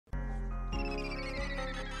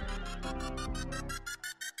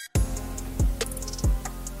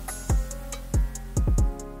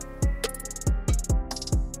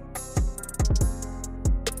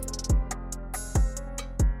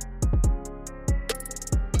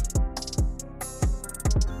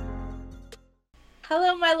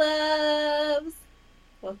Hello, my loves.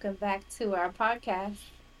 Welcome back to our podcast.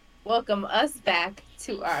 Welcome us back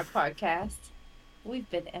to our podcast. We've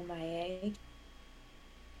been MIA.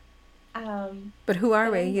 But who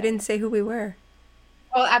are we? anyway. You didn't say who we were.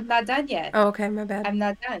 Oh, I'm not done yet. Oh, okay, my bad. I'm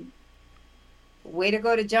not done. Way to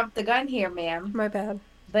go to jump the gun here, ma'am. My bad.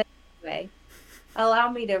 But anyway, allow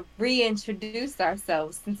me to reintroduce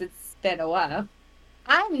ourselves since it's been a while.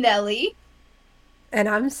 I'm Nellie. And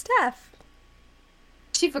I'm Steph.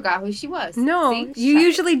 She forgot who she was. No, See? you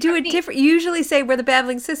usually do it Me. different. You usually say we're the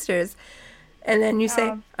Babbling Sisters. And then you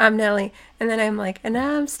say, I'm Nellie. And then I'm like, and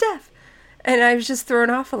I'm Steph. And I was just thrown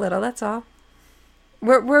off a little, that's all.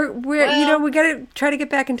 We're we gotta try to get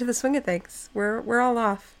back into the swing of things. We're all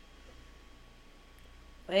off.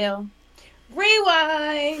 Well,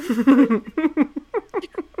 rewind.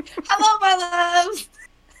 Hello, my loves.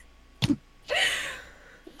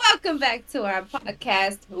 Welcome back to our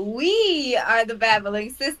podcast. We are the Babbling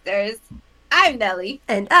Sisters. I'm Nellie.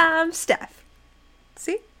 And I'm Steph.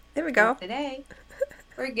 See? There we go. And today,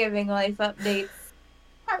 we're giving life updates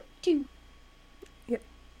part 2. Yep.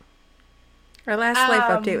 Our last life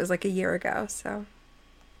update was like a year ago, so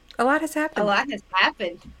a lot has happened. A lot has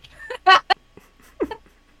happened.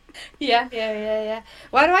 Yeah.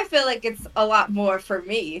 Why do I feel like it's a lot more for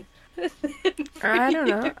me? I don't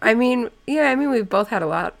know. I mean, we've both had a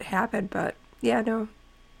lot happen, but yeah, no.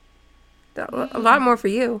 A lot more for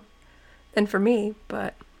you than for me,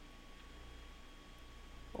 but.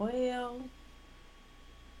 Well,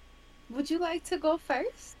 would you like to go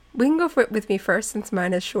first? We can go with me first since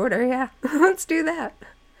mine is shorter, yeah. Let's do that.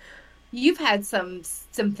 You've had some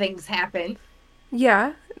things happen.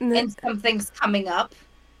 Yeah. And some things coming up.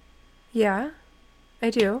 Yeah, I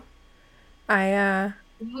do. The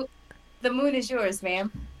moon is yours,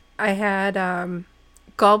 ma'am. I had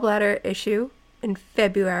gallbladder issue in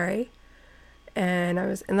February, and I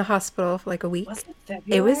was in the hospital for like a week. Was it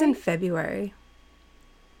February? It was in February.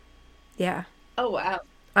 Yeah. Oh, wow.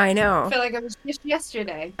 I know. I feel like it was just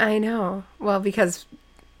yesterday. I know. Well, because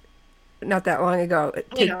not that long ago,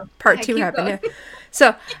 part 2 happened. Yeah.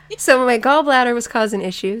 So my gallbladder was causing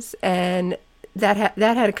issues, and that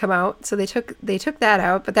had to come out. So they took that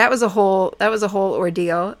out, but that was a whole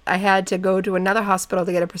ordeal. I had to go to another hospital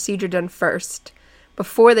to get a procedure done first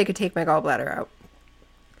before they could take my gallbladder out.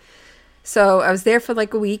 So I was there for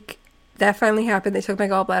like a week. That finally happened. They took my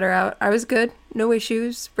gallbladder out. I was good. No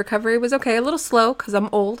issues. Recovery was okay. A little slow because I'm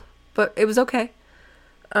old, but it was okay.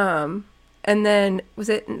 And then, was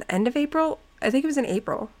it in the end of April? I think it was in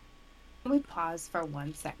April. Can we pause for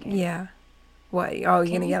 1 second? Yeah. What? Oh, you're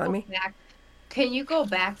going to yell at me? Can you go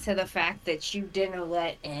back to the fact that you didn't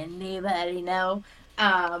let anybody know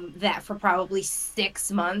that for probably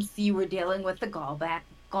 6 months you were dealing with the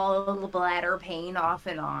gallbladder pain off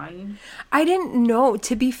and on? I didn't know.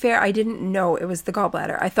 To be fair, I didn't know it was the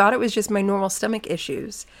gallbladder. I thought it was just my normal stomach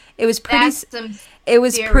issues. It was pretty. It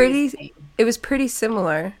was pretty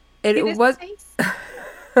similar. It was.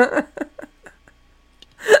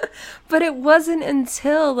 But it wasn't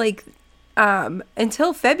until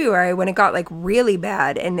until February when it got like really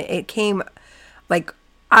bad, and it came like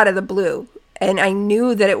out of the blue. And I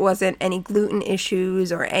knew that it wasn't any gluten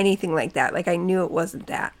issues or anything like that. Like I knew it wasn't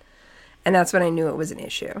that. And that's when I knew it was an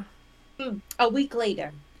issue. A week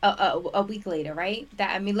later. A week later, right?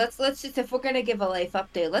 Let's just, if we're going to give a life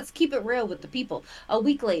update, let's keep it real with the people. A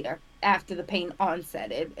week later, after the pain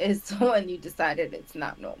onset, it is when you decided it's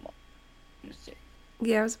not normal.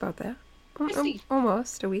 Yeah, it was about that.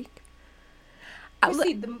 Almost a week.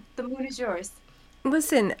 The moon is yours.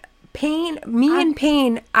 Listen, pain, and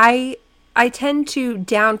pain, I tend to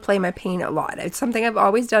downplay my pain a lot. It's something I've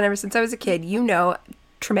always done ever since I was a kid.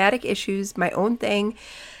 Traumatic issues, my own thing.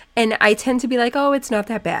 And I tend to be like, oh, it's not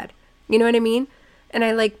that bad. You know what I mean? And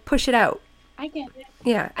I like push it out. I get it.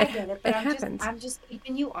 Yeah, I get it. But it happens. I'm just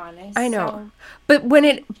keeping you honest. I know. So. But when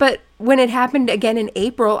it happened again in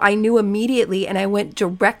April, I knew immediately, and I went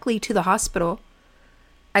directly to the hospital.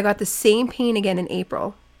 I got the same pain again in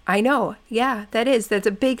April. I know. Yeah, that's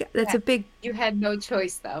a big. You had no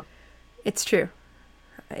choice, though. It's true.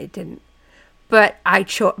 I didn't. But I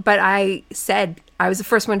said, I was the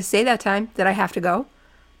first one to say that time that I have to go.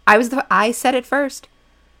 I said it first.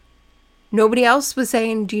 Nobody else was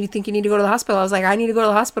saying, do you think you need to go to the hospital? I was like, I need to go to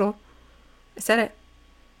the hospital. I said it.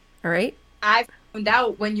 All right. I found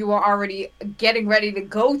out when you were already getting ready to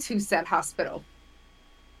go to said hospital.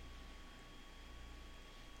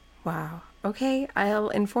 Wow. Okay, I'll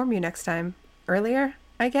inform you next time. Earlier,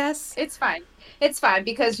 I guess. It's fine. It's fine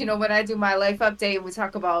because when I do my life update, we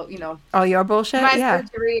talk about All your bullshit. my Yeah.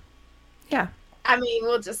 surgery. Yeah. I mean,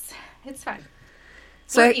 it's fine.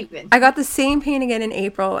 So We're even. I got the same pain again in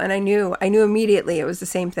April, and I knew immediately it was the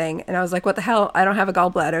same thing, and I was like, "What the hell? I don't have a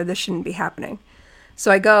gallbladder. This shouldn't be happening."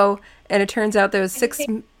 So I go, and it turns out there was 6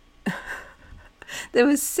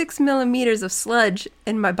 millimeters of sludge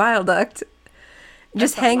in my bile duct,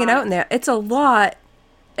 just hanging out in there. It's a lot.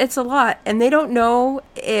 It's a lot, and they don't know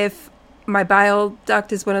if my bile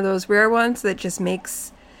duct is one of those rare ones that just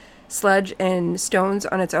makes sludge and stones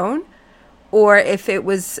on its own, or if it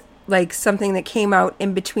was like something that came out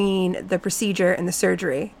in between the procedure and the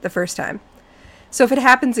surgery the first time. So if it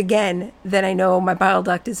happens again, then I know my bile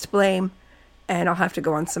duct is to blame, and I'll have to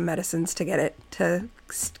go on some medicines to get it to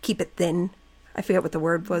keep it thin. I forget what the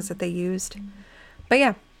word was that they used, but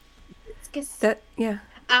yeah, yeah,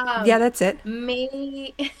 that's it.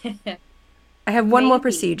 Maybe I have one more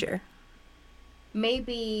procedure.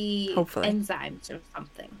 Maybe hopefully enzymes or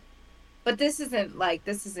something. But this isn't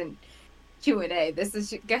Q&A. This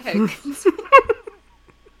is go ahead.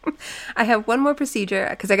 I have one more procedure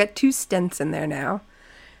because I got 2 stents in there now,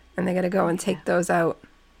 and they got to go and take those out.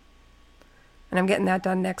 And I'm getting that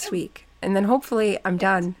done next week, and then hopefully I'm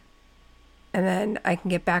done, and then I can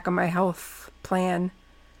get back on my health plan,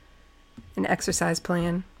 an exercise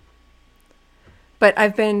plan. But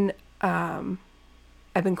I've been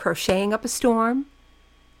crocheting up a storm.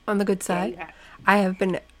 On the good side, I have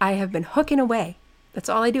been hooking away. That's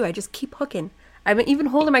all I do. I just keep hooking. I've been even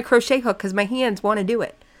holding my crochet hook because my hands want to do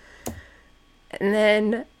it. And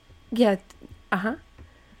then, yeah,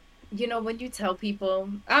 when you tell people,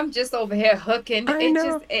 I'm just over here hooking,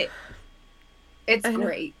 it's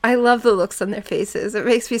great. I love the looks on their faces. It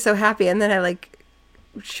makes me so happy. And then I like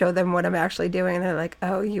show them what I'm actually doing, and they're like,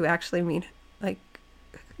 "Oh, you actually mean like,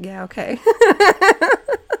 yeah, okay."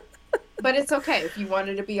 But it's okay. If you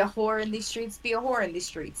wanted to be a whore in these streets, be a whore in these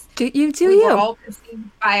streets. We were all conceived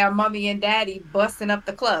by our mommy and daddy busting up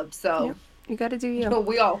the club. So yep, you got to do you. But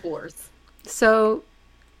we all whores. So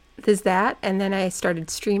there's that, and then I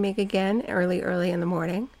started streaming again early in the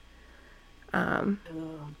morning.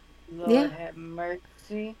 Lord have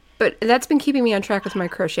mercy. But that's been keeping me on track with my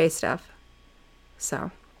crochet stuff.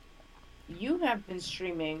 So you have been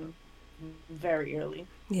streaming very early.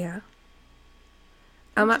 Yeah.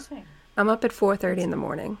 I'm up at 4:30 in the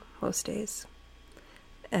morning most days,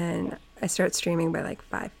 and I start streaming by like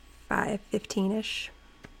 5:15ish.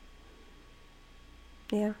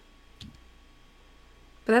 Yeah.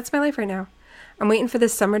 But that's my life right now. I'm waiting for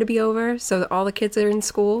this summer to be over so that all the kids are in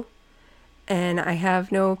school, and I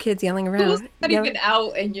have no kids yelling around. School's not even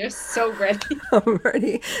out, and you're so ready. I'm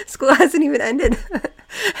ready. School hasn't even ended,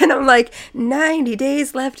 and I'm like 90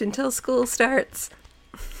 days left until school starts.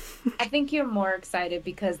 I think you're more excited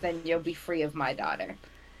because then you'll be free of my daughter.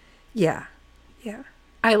 Yeah.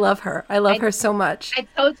 I love her. I love her so much. I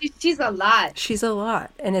told you she's a lot. She's a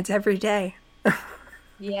lot, and it's every day.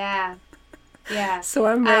 Yeah. So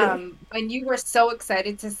I'm ready. When you were so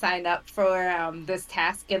excited to sign up for this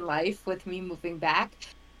task in life with me moving back,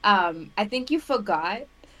 I think you forgot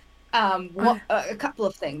a couple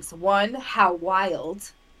of things. One, how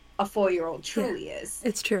wild a 4-year-old truly is.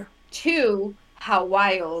 It's true. 2, how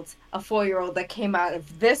wild a 4-year-old that came out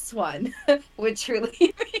of this one would truly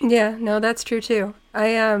be. Yeah, no, that's true too.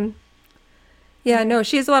 No,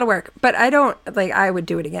 she has a lot of work, but I would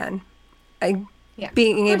do it again.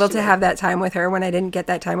 Being able to have that time with her when I didn't get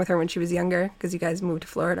that time with her when she was younger, because you guys moved to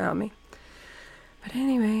Florida on me. But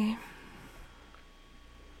anyway.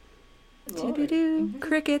 Mm-hmm.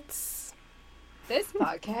 Crickets. This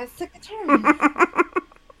podcast took a turn.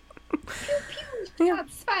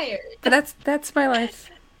 Shots fired. But that's my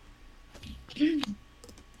life.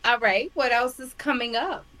 All right. What else is coming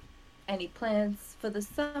up? Any plans for the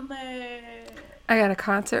summer? I got a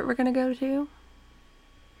concert we're gonna go to.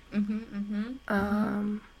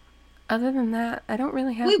 Other than that, I don't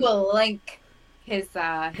really have. We will link his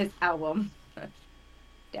album.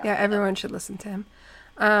 Yeah, everyone should listen to him.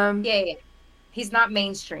 Yeah. He's not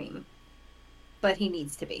mainstream, but he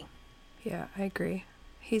needs to be. Yeah, I agree.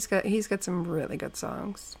 He's got some really good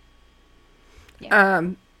songs. Yeah.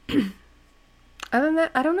 Other than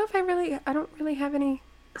that, I don't really have any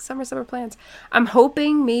summer plans. I'm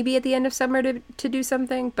hoping maybe at the end of summer to do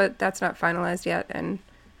something, but that's not finalized yet, and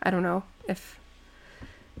I don't know if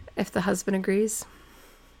the husband agrees.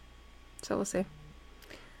 So we'll see.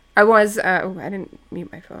 I didn't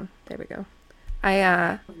mute my phone. There we go.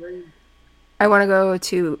 I want to go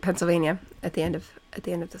to Pennsylvania at the end of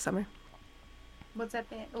the summer. What's that?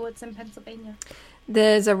 What's in Pennsylvania?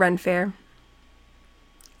 There's a Ren Fair.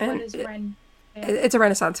 And what is Ren Fair? It's a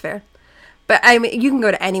Renaissance fair. But I mean, you can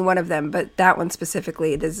go to any one of them, but that one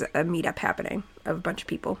specifically, there's a meetup happening of a bunch of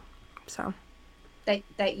people. So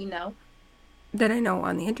that you know? That I know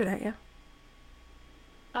on the internet, yeah.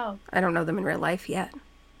 Oh. I don't know them in real life yet.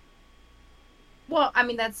 Well, I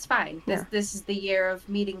mean, that's fine. This is the year of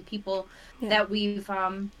meeting people that we've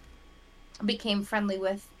became friendly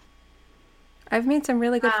with. I've made some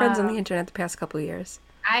really good friends on the internet the past couple of years.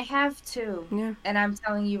 I have too. Yeah. And I'm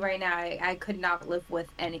telling you right now, I could not live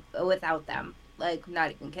without them. Like,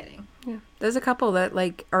 not even kidding. Yeah. There's a couple that,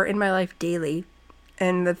 like, are in my life daily.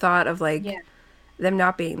 And the thought of, like, them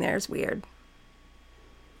not being there is weird.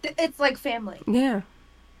 It's like family. Yeah.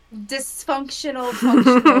 Dysfunctional,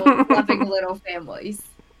 functional, loving little families.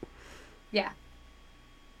 Yeah.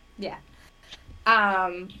 Yeah.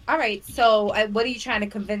 All right. So, what are you trying to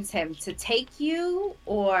convince him to take you,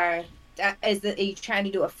 or are you trying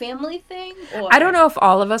to do a family thing? Or? I don't know if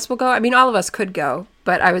all of us will go. I mean, all of us could go,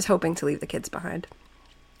 but I was hoping to leave the kids behind.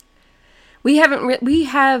 We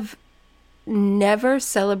have never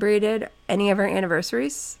celebrated any of our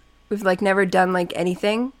anniversaries. We've like never done like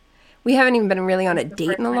anything. We haven't even been really on a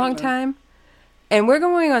date in a long time. And we're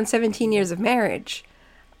going on 17 years of marriage.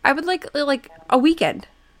 I would like a weekend,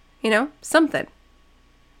 something.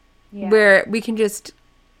 Yeah. Where we can just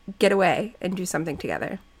get away and do something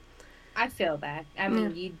together. I feel that. I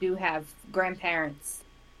mean, you do have grandparents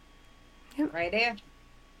right there.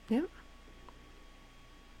 Yeah.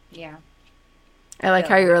 Yeah. I like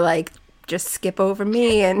how you were like, just skip over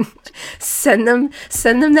me and send them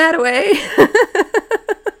that way.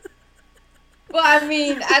 Well, I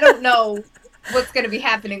mean, I don't know what's going to be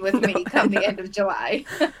happening with me come the end of July.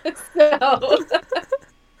 So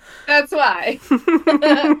that's why.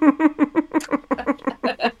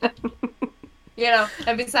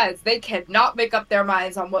 And besides, they cannot make up their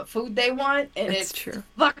minds on what food they want, and it's true.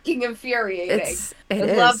 Fucking infuriating. I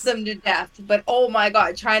love them to death, but oh my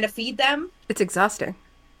God, trying to feed them? It's exhausting.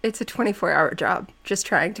 It's a 24-hour job, just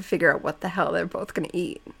trying to figure out what the hell they're both going to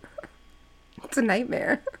eat. It's a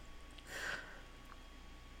nightmare.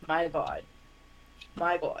 My God.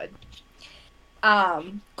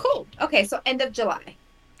 Cool. Okay, so end of July.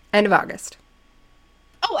 End of August.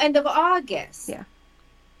 Oh, end of August. Yeah.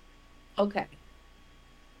 Okay.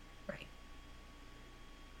 Right.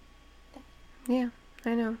 Yeah,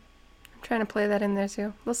 I know. I'm trying to play that in there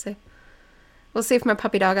too. We'll see. We'll see if my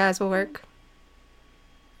puppy dog eyes will work.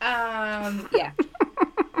 Yeah.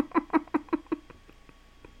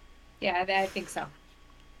 Yeah, I think so.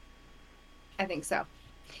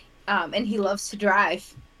 And he loves to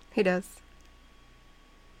drive. He does.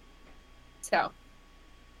 So,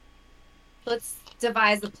 let's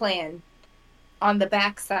devise a plan on the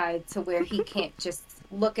backside to where he can't just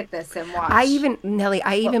look at this and watch. I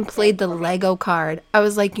even played the Lego card. I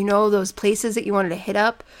was like, those places that you wanted to hit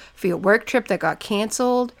up for your work trip that got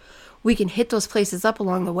canceled? We can hit those places up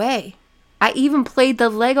along the way. I even played the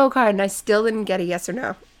Lego card and I still didn't get a yes or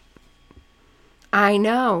no. I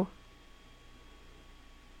know.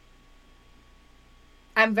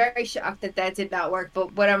 I'm very shocked that did not work.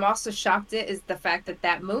 But what I'm also shocked at is the fact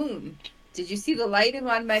that moon. Did you see the lighting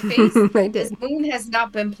on my face? I did. This moon has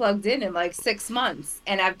not been plugged in like 6 months.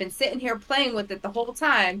 And I've been sitting here playing with it the whole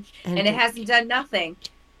time. And it hasn't done nothing.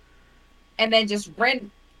 And then just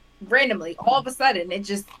randomly, all of a sudden, it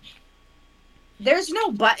just... There's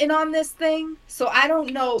no button on this thing. So I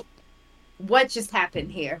don't know what just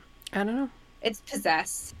happened here. I don't know. It's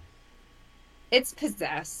possessed.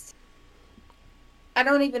 I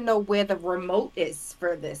don't even know where the remote is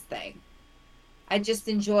for this thing. I just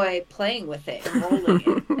enjoy playing with it and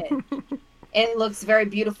rolling it. It looks very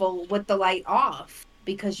beautiful with the light off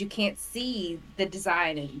because you can't see the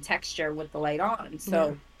design and texture with the light on.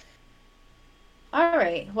 So, All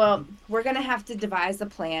right. Well, we're going to have to devise a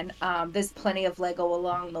plan. There's plenty of Lego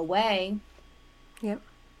along the way. Yep.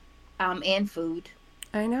 And food.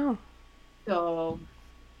 I know. So...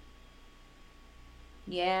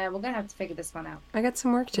 yeah, we're going to have to figure this one out. I got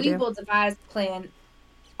some work to do. We will devise a plan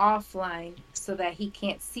offline so that he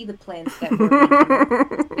can't see the plans that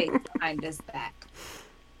we're making behind his back.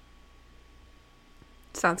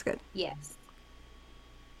 Sounds good. Yes.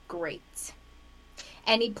 Great.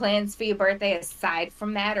 Any plans for your birthday aside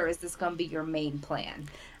from that, or is this going to be your main plan?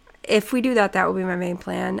 If we do that, that will be my main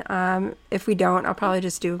plan. If we don't, I'll probably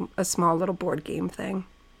just do a small little board game thing.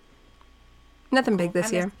 Nothing big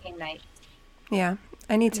this year. Game night. Yeah.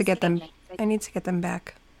 I need to get them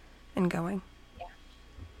back and going. Yeah.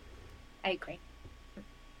 I agree.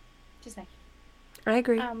 Just nice. I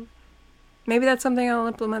agree. Maybe that's something I'll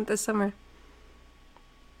implement this summer.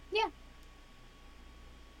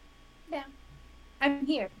 I'm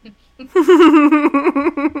here.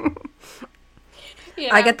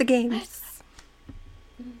 I got the games.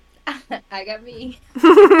 I got me.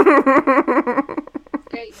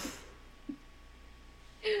 Great.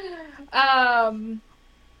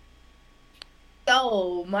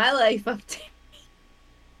 So my life update.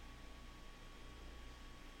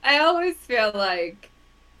 I always feel like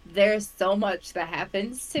there's so much that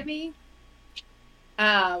happens to me.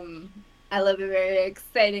 I live a very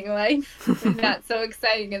exciting life, but not so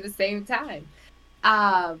exciting at the same time.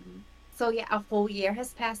 So yeah, a whole year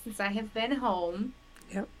has passed since I have been home.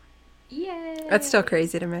 Yep. Yay. That's still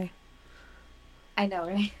crazy to me. I know,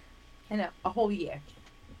 right? I know, a whole year.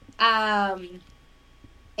 And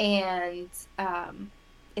it's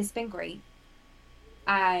been great.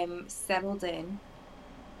 I'm settled in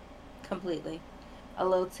completely. A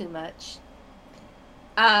little too much.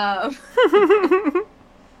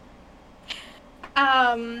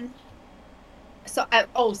 So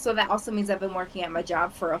so that also means I've been working at my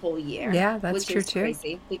job for a whole year. Yeah, that's which true is too.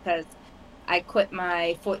 Crazy because I quit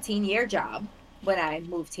my 14-year job when I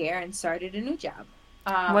moved here and started a new job.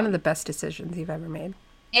 One of the best decisions you've ever made.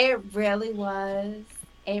 It really was.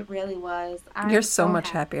 It really was. You're so much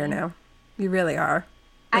happier now. You really are.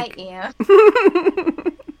 Like, I am.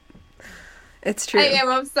 It's true. I am.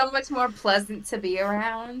 I'm so much more pleasant to be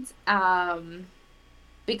around.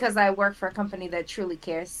 Because I work for a company that truly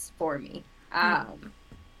cares for me.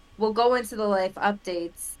 We'll go into the life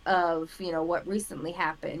updates of, what recently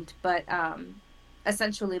happened, but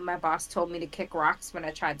essentially my boss told me to kick rocks when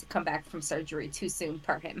I tried to come back from surgery too soon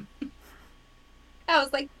per him. I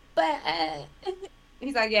was like, but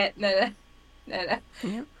he's like, yeah, no. Yep.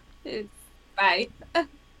 It's fine.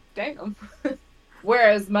 Damn.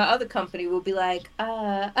 Whereas my other company will be like,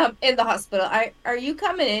 I'm in the hospital. Are you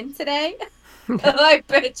coming in today? Like,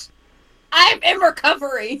 bitch, I'm in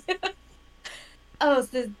recovery. Oh,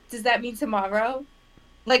 so does that mean tomorrow?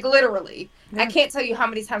 Like, literally. Yeah. I can't tell you how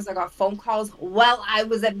many times I got phone calls while I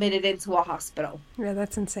was admitted into a hospital. Yeah,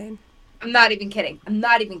 that's insane. I'm not even kidding.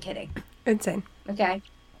 Insane. Okay.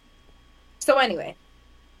 So anyway,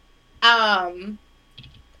 I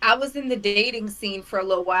was in the dating scene for a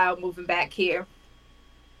little while moving back here.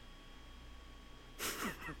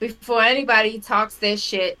 Before anybody talks their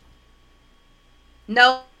shit.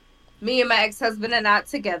 No, me and my ex-husband are not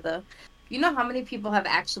together. You know how many people have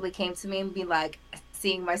actually came to me and be like,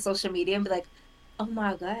 seeing my social media and be like, oh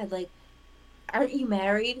my God, like, aren't you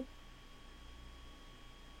married?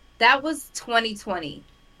 That was 2020.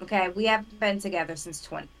 Okay, we haven't been together since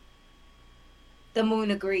 20. The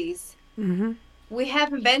moon agrees. Mm-hmm. We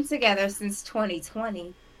haven't been together since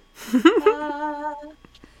 2020.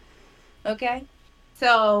 Okay,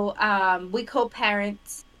 so we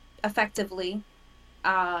co-parent effectively,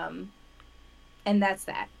 and that's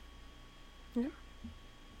that. Yeah.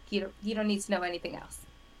 You don't need to know anything else.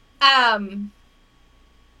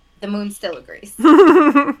 The moon still agrees.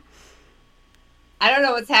 I don't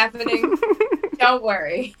know what's happening. Don't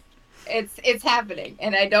worry. It's happening,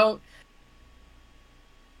 and I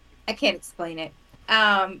can't explain it.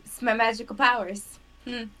 It's my magical powers.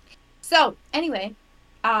 So anyway,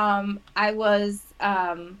 I was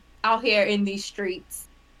out here in these streets,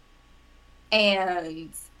 and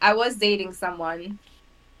I was dating someone.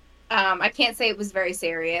 I can't say it was very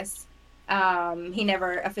serious. He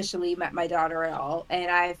never officially met my daughter at all,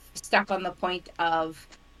 and I've stuck on the point of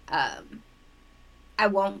I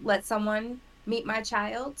won't let someone meet my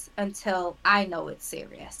child until I know it's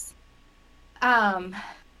serious. And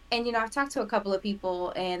I've talked to a couple of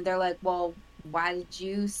people, and they're like, well, why did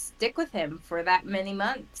you stick with him for that many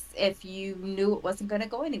months if you knew it wasn't going to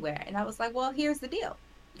go anywhere? And I was like, well, here's the deal.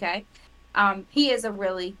 Okay. He is a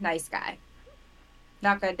really nice guy.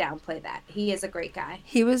 Not going to downplay that. He is a great guy.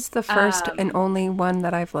 He was the first and only one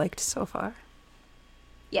that I've liked so far.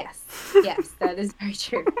 Yes, that is very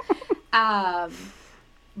true.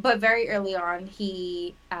 But very early on,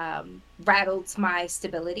 he rattled my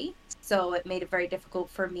stability. So it made it very difficult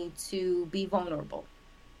for me to be vulnerable.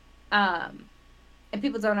 And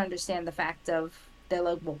people don't understand the fact of, they're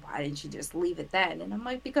like, well, why didn't you just leave it then? And I'm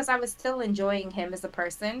like, because I was still enjoying him as a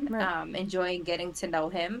person, right. Enjoying getting to know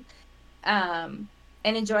him, and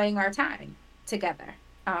enjoying our time together.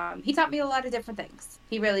 He taught me a lot of different things.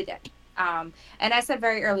 He really did. And I said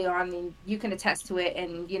very early on, and you can attest to it,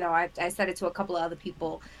 and, I said it to a couple of other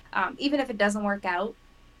people, even if it doesn't work out,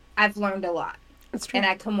 I've learned a lot. That's true. And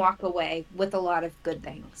I can walk away with a lot of good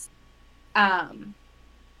things.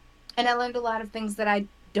 And I learned a lot of things that I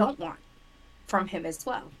don't want from him as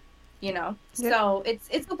well, Yep. So it's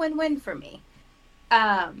a win-win for me.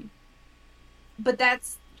 But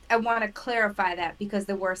I want to clarify that because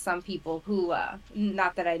there were some people who,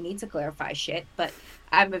 not that I need to clarify shit, but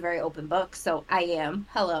I'm a very open book, so I am.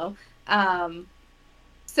 Hello.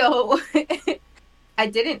 So I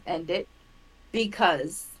didn't end it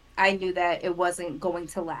because I knew that it wasn't going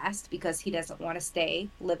to last because he doesn't want to stay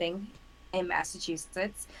living in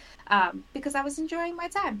Massachusetts, because I was enjoying my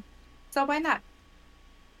time. So why not?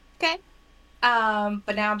 Okay.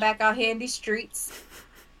 But now I'm back out here in these streets.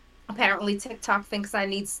 Apparently TikTok thinks I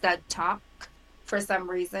need stud talk for some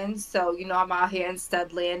reason. So, I'm out here in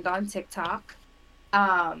stud land on TikTok.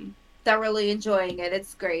 Thoroughly enjoying it.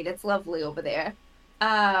 It's great. It's lovely over there.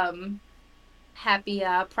 Happy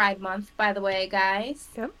Pride Month, by the way, guys.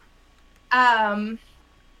 Yep. And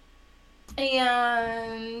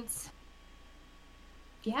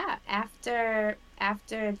yeah, after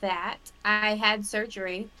that, I had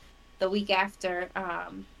surgery the week after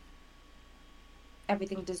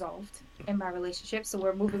everything dissolved in my relationship. So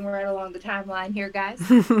we're moving right along the timeline here, guys.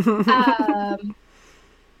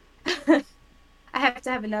 I have to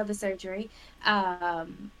have another surgery.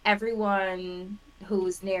 Everyone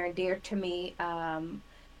who's near and dear to me,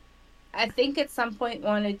 I think at some point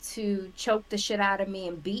wanted to choke the shit out of me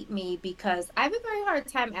and beat me because I have a very hard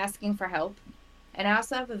time asking for help. And I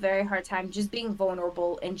also have a very hard time just being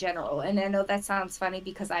vulnerable in general. And I know that sounds funny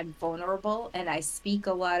because I'm vulnerable and I speak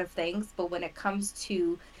a lot of things. But when it comes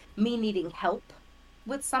to me needing help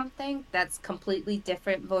with something, that's completely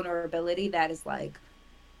different vulnerability. That is like,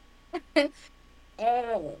 hey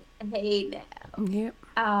now. Yep.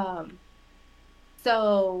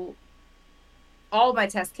 So all my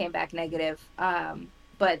tests came back negative.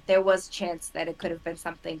 But there was a chance that it could have been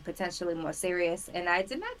something potentially more serious. And I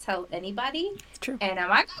did not tell anybody. It's true. And I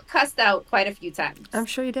got cussed out quite a few times. I'm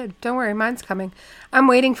sure you did. Don't worry. Mine's coming. I'm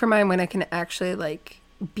waiting for mine when I can actually,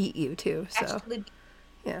 beat you, too. So,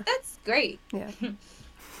 yeah. That's great. Yeah.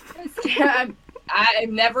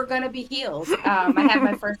 I'm never going to be healed. I had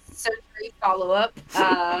my first surgery follow-up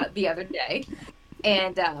the other day.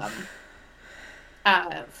 And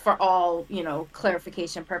for all,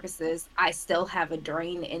 clarification purposes, I still have a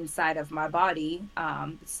drain inside of my body,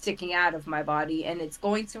 sticking out of my body, and it's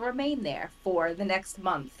going to remain there for the next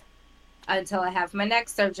month until I have my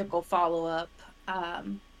next surgical follow-up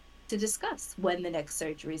to discuss when the next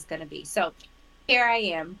surgery is going to be. So here I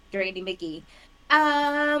am, Drainy McGee.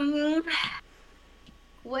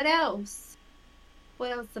 What else?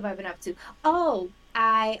 What else have I been up to? Oh,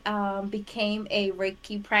 I became a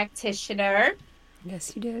Reiki practitioner.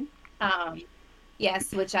 Yes, you did.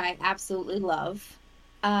 Yes, which I absolutely love.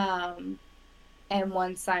 And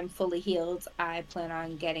once I'm fully healed, I plan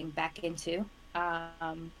on getting back into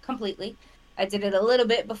completely. I did it a little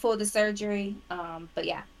bit before the surgery, but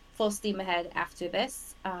yeah, full steam ahead after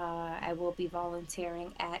this. I will be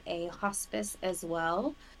volunteering at a hospice as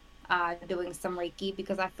well, doing some Reiki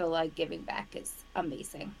because I feel like giving back is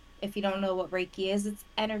amazing. If you don't know what Reiki is, it's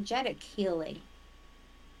energetic healing.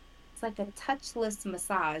 Like a touchless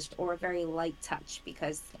massage or a very light touch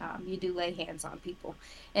because you do lay hands on people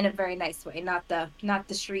in a very nice way, not the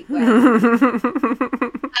street way.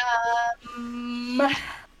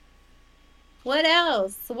 What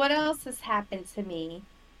else? What else has happened to me?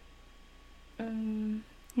 You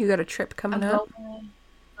got a trip coming up?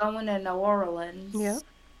 Going to New Orleans. Yeah.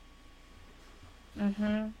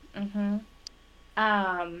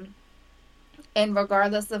 And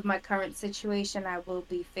regardless of my current situation, I will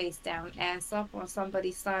be face down, ass up on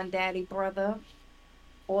somebody's son, daddy, brother,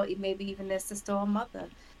 or maybe even their sister or mother.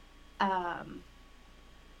 I'm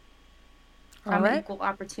an equal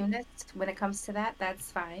opportunist when it comes to that. That's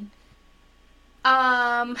fine.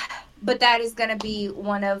 But that is going to be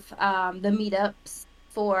one of the meetups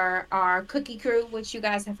for our cookie crew, which you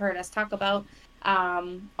guys have heard us talk about.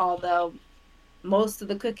 Although most of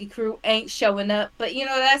the cookie crew ain't showing up, but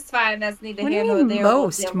that's fine. That's neither here nor there.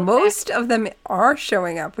 Most of them are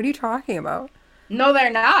showing up. What are you talking about? No, they're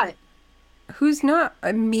not. Who's not?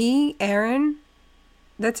 Me, Aaron.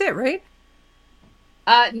 That's it, right?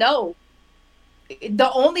 No.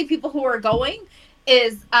 The only people who are going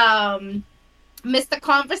is Mr.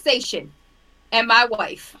 Conversation and my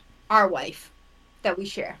wife, our wife, that we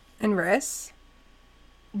share. And Riss.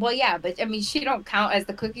 Well, yeah, but I mean, she don't count as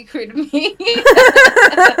the cookie crew to me.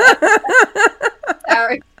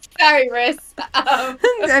 Sorry, Riss.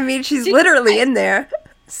 I mean, she's literally in there,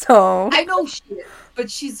 so. I know she is, but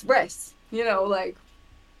she's Riss. I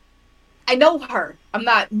know her. I'm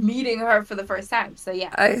not meeting her for the first time, so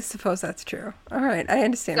yeah. I suppose that's true. All right, I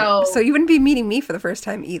understand. So you wouldn't be meeting me for the first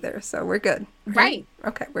time either, so we're good. Right.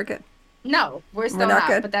 Okay, we're good. No, we're not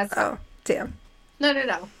good. But that's damn. No. No.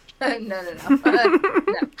 No.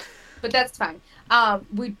 But that's fine.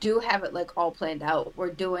 We do have it like all planned out.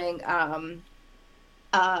 We're doing uh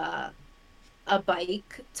a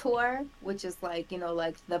bike tour, which is like,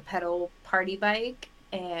 like the pedal party bike,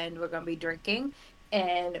 and we're gonna be drinking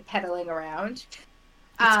and pedaling around.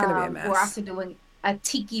 It's gonna be a We're mess. also doing a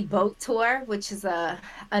tiki boat tour, which is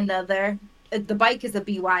another. The bike is a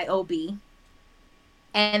BYOB,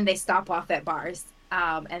 and they stop off at bars.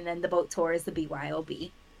 And then the boat tour is the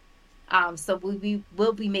BYOB. So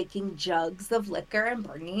we'll be making jugs of liquor and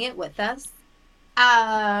bringing it with us.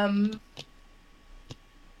 Um,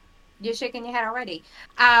 you're shaking your head already.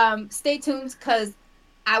 Stay tuned because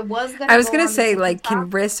I gonna was go gonna on the say, like, TikTok.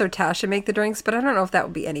 can Riss or Tasha make the drinks, but I don't know if that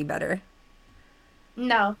would be any better.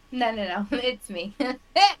 No. It's me.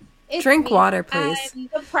 It's Drink me. water, please.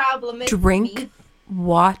 The problem. It's Drink me.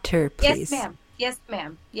 water, Yes, please. ma'am. Yes,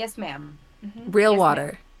 ma'am. Yes, ma'am. Real Yes, ma'am.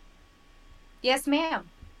 water. Yes, ma'am.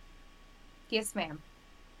 Yes, ma'am.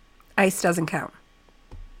 Ice doesn't count.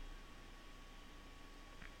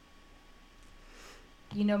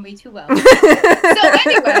 You know me too well. So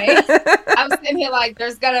anyway, I'm sitting here like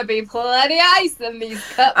there's gonna be plenty of ice in these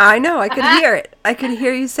cups. I know. I could hear it. I could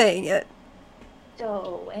hear you saying it.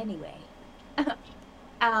 So anyway,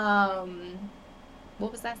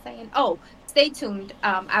 what was I saying? Oh, stay tuned.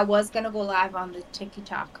 I was gonna go live on the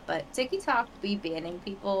TikTok, but TikTok be banning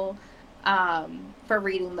people for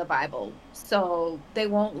reading the Bible, so they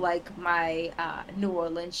won't like my New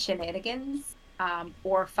Orleans shenanigans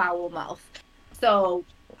or foul mouth. So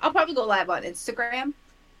I'll probably go live on Instagram.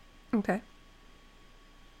 Okay.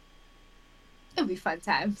 It'll be fun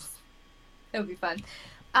times. It'll be fun.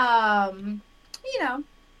 Um, you know,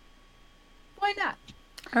 why not?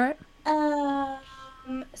 All right.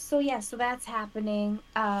 So yeah, so that's happening.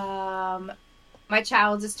 My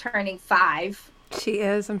child is turning 5. She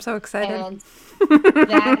is. I'm so excited. And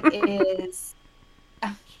that is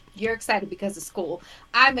you're excited because of school.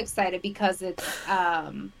 I'm excited because it's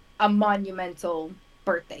a monumental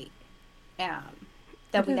birthday.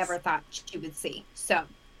 That we never thought she would see. So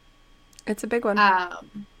it's a big one.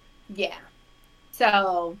 Yeah.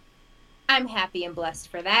 So I'm happy and blessed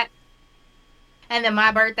for that. And then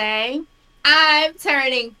my birthday, I'm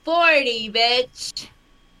turning 40, bitch.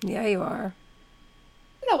 Yeah, you are.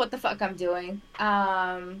 You know what the fuck I'm doing.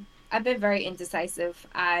 I've been very indecisive.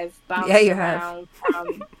 I've bounced around.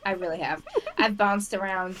 I really have. I've bounced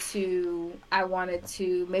around I wanted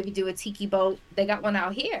to maybe do a tiki boat. They got one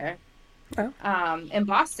out here. Oh. In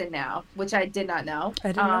Boston now, which I did not know. I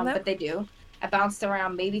didn't know that. But they do. I bounced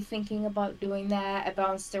around maybe thinking about doing that. I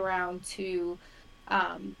bounced around to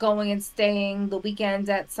going and staying the weekends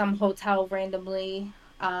at some hotel randomly.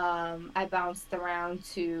 I bounced around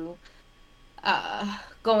to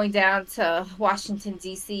going down to Washington,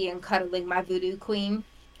 D.C. and cuddling my voodoo queen,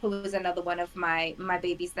 who is another one of my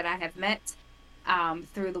babies that I have met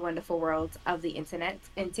through the wonderful world of the internet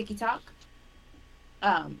and TikTok.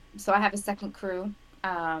 So I have a second crew.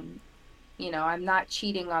 I'm not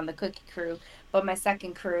cheating on the cookie crew, but my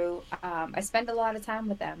second crew, I spend a lot of time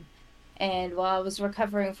with them. And while I was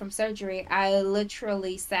recovering from surgery, I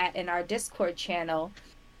literally sat in our Discord channel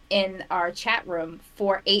in our chat room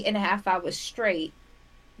for 8.5 hours straight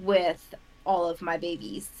with all of my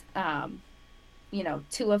babies.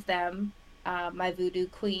 2 of them, my voodoo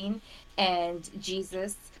queen and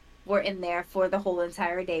Jesus, were in there for the whole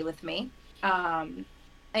entire day with me. And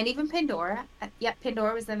even Pandora. Yep,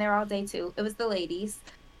 Pandora was in there all day too. It was the ladies.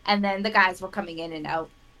 And then the guys were coming in and out.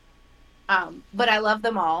 But I love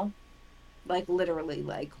them all. Like, literally,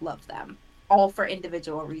 like, love them. All for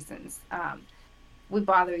individual reasons. We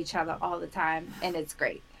bother each other all the time, and it's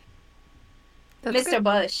great. That's Mr. Good.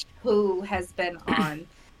 Bush, who has been on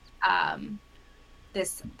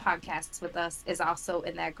this podcast with us, is also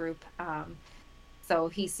in that group. So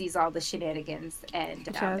he sees all the shenanigans, and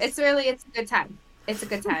it's a good time. It's a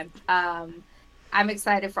good time. I'm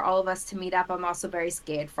excited for all of us to meet up. I'm also very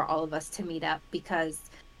scared for all of us to meet up because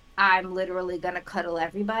I'm literally going to cuddle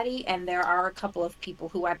everybody. And there are a couple of people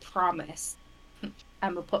who I promise I'm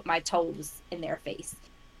going to put my toes in their face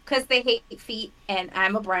because they hate feet and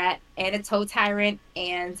I'm a brat and a toe tyrant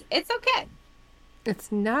and it's okay.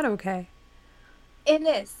 It's not okay. It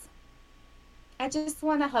is. I just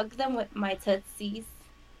want to hug them with my tootsies.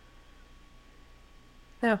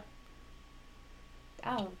 No.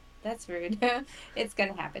 Oh, that's rude. It's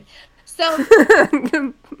going to happen. So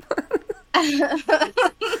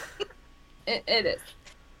it is.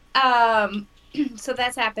 So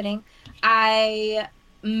that's happening. I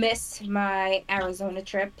missed my Arizona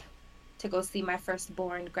trip to go see my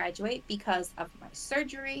firstborn graduate because of my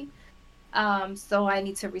surgery. So I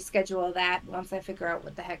need to reschedule that once I figure out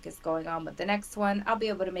what the heck is going on with the next one. I'll be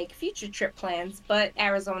able to make future trip plans, but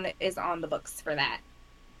Arizona is on the books for that.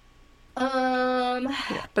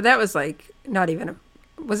 Yeah, but that was like not even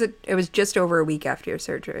was it? It was just over a week after your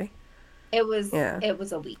surgery. It was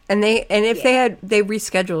a week. And if they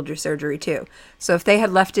rescheduled your surgery too. So if they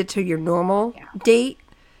had left it to your normal date,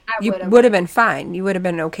 you would have been fine. You would have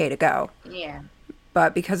been okay to go. Yeah.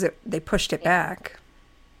 But because they pushed it back,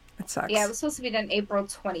 it sucks. Yeah, it was supposed to be done April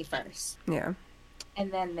 21st. Yeah.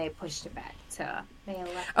 And then they pushed it back to May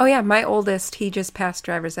 11th. Oh yeah, my oldest, he just passed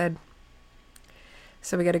driver's ed.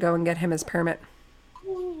 So we got to go and get him his permit.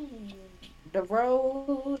 Ooh, the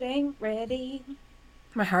road ain't ready.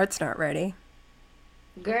 My heart's not ready.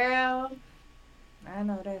 Girl, I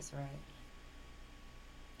know that's right.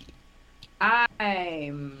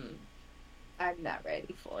 I'm not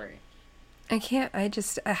ready for it. I can't.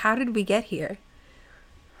 How did we get here?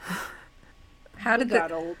 We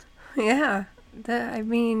got old. Yeah.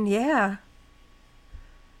 Yeah.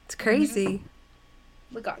 It's crazy.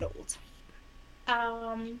 We got old.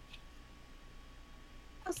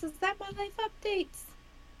 Is that my life updates?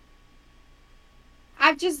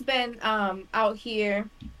 I've just been out here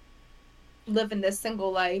living this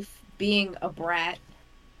single life, being a brat,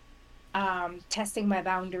 testing my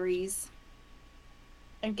boundaries,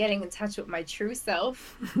 and getting in touch with my true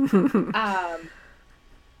self. Because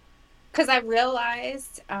I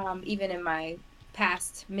realized, even in my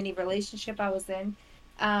past mini relationship I was in,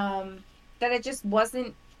 that it just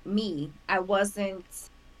wasn't me. I wasn't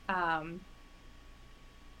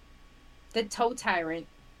the toe tyrant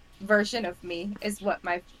version of me, is what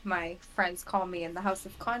my friends call me in the House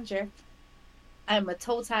of Conjure. I'm a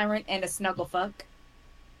toe tyrant and a snuggle fuck.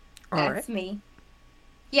 That's me.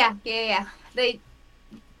 Yeah.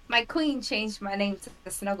 My queen changed my name to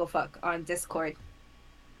the Snugglefuck on Discord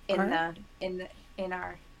in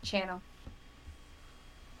our channel.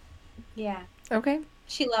 Yeah. Okay.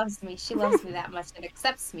 She loves me. She loves me that much and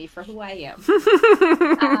accepts me for who I am.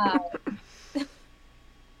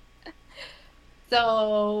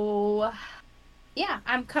 So, yeah,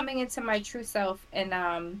 I'm coming into my true self,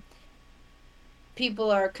 and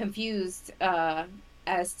people are confused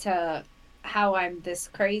as to how I'm this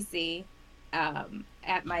crazy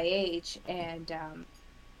at my age, and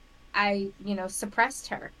I, suppressed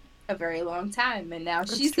her a very long time, and now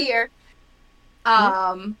she's here.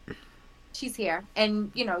 She's here,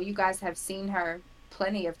 and you guys have seen her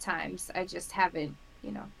plenty of times. I just haven't,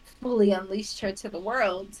 fully unleashed her to the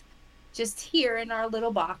world. Just here in our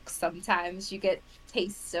little box, sometimes you get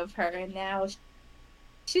tastes of her, and now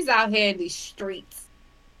she's out here in these streets.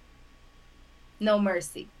 No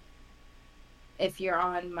mercy. If you're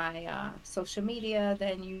on my social media,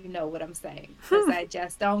 then you know what I'm saying. Because I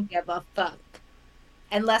just don't give a fuck.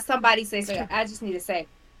 Unless somebody says so, I just need to say,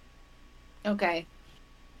 okay,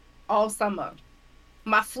 all summer,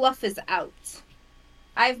 my fluff is out.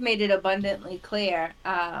 I've made it abundantly clear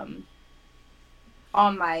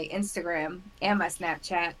on my Instagram and my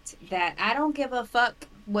Snapchat that I don't give a fuck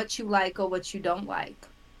what you like or what you don't like.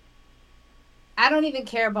 I don't even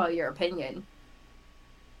care about your opinion.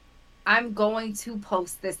 I'm going to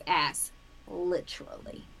post this ass,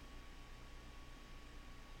 literally.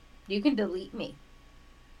 You can delete me.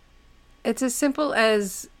 It's as simple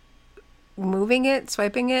as moving it,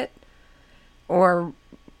 swiping it, or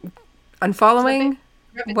unfollowing.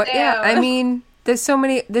 Yeah, I mean, there's so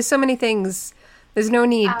many things. There's no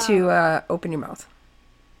need to open your mouth.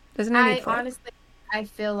 There's no need for honestly, I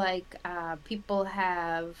feel like people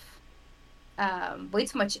have way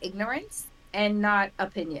too much ignorance and not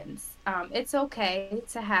opinions. It's okay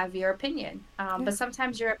to have your opinion, but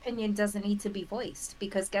sometimes your opinion doesn't need to be voiced,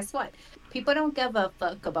 because guess what? People don't give a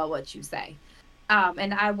fuck about what you say.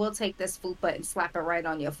 And I will take this fupa and slap it right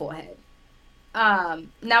on your forehead.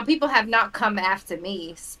 Now, people have not come after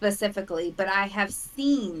me specifically, but I have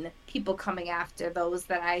seen people coming after those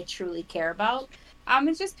that I truly care about.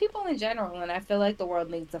 And just people in general, and I feel like the world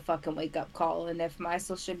needs a fucking wake-up call, and if my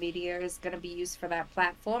social media is going to be used for that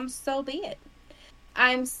platform, so be it.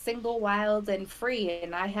 I'm single, wild, and free,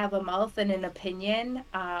 and I have a mouth and an opinion,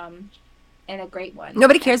 and a great one.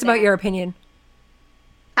 Nobody cares about your opinion.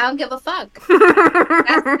 I don't give a fuck.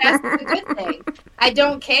 That's the good thing. I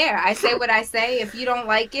don't care. I say what I say. If you don't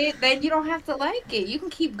like it, then you don't have to like it. You can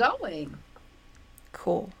keep going.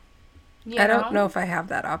 Cool. I don't know if I have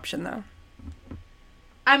that option, though.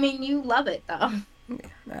 I mean, you love it, though.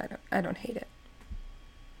 Yeah, I don't hate it.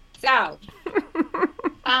 So,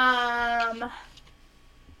 I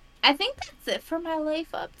think that's it for my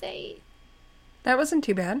life update. That wasn't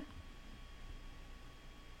too bad.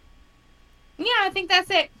 Yeah, I think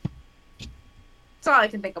that's it. That's all I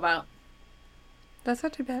can think about. That's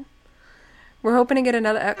not too bad. We're hoping to get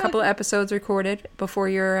a couple of episodes recorded before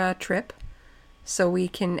your trip, so we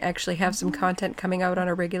can actually have some content coming out on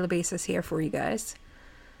a regular basis here for you guys.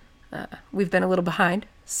 We've been a little behind.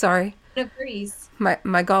 Sorry. Agrees. My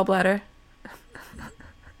gallbladder.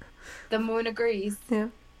 The moon agrees. Yeah.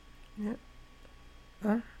 Yeah.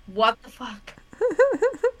 Huh? What the fuck?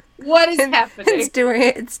 What is happening?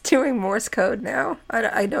 It's doing Morse code now.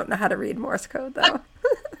 I don't know how to read Morse code though.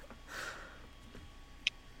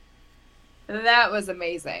 That was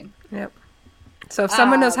amazing. Yep. So if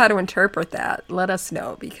someone knows how to interpret that, let us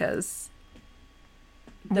know, because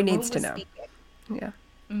we needs to know. Speaking. Yeah.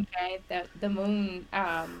 Okay. The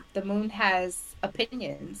moon has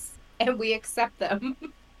opinions, and we accept them,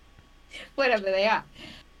 whatever they are.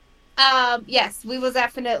 Yes, we will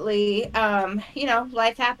definitely,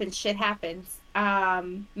 life happens, shit happens.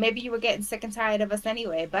 Maybe you were getting sick and tired of us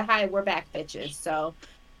anyway, but hi, we're back, bitches. So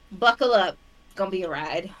buckle up. It's gonna be a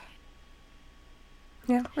ride.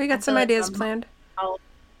 Yeah, we got some ideas planned.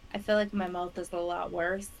 I feel like my mouth is a lot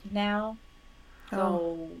worse now.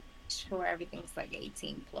 So sure, everything's like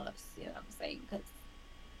 18 plus, you know what I'm saying?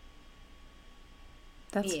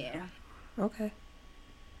 Yeah. Okay.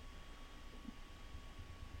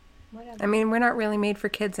 Whatever. I mean, we're not really made for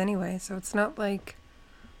kids anyway, so it's not like...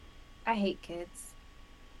 I hate kids.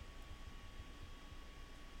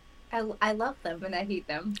 I love them and I hate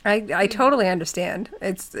them. I totally understand.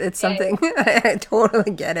 It's something... I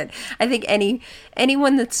totally get it. I think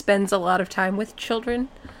anyone that spends a lot of time with children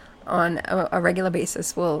on a regular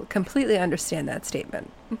basis will completely understand that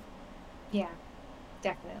statement. Yeah,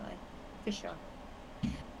 definitely. For sure.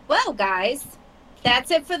 Well, guys, that's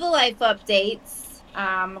it for the life updates.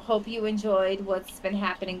 Hope you enjoyed what's been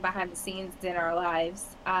happening behind the scenes in our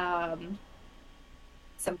lives.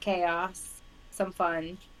 Some chaos, some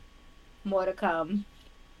fun, more to come.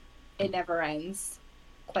 It never ends,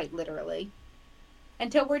 quite literally,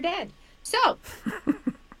 until we're dead. So,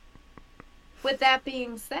 with that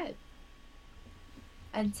being said,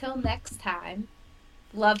 until next time,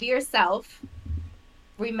 love yourself.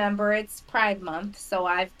 Remember, it's Pride Month, so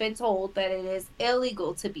I've been told that it is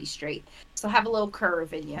illegal to be straight. So have a little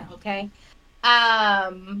curve in you, okay?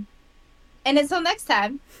 And until next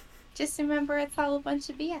time, just remember it's all a bunch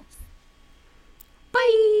of BS.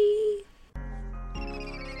 Bye!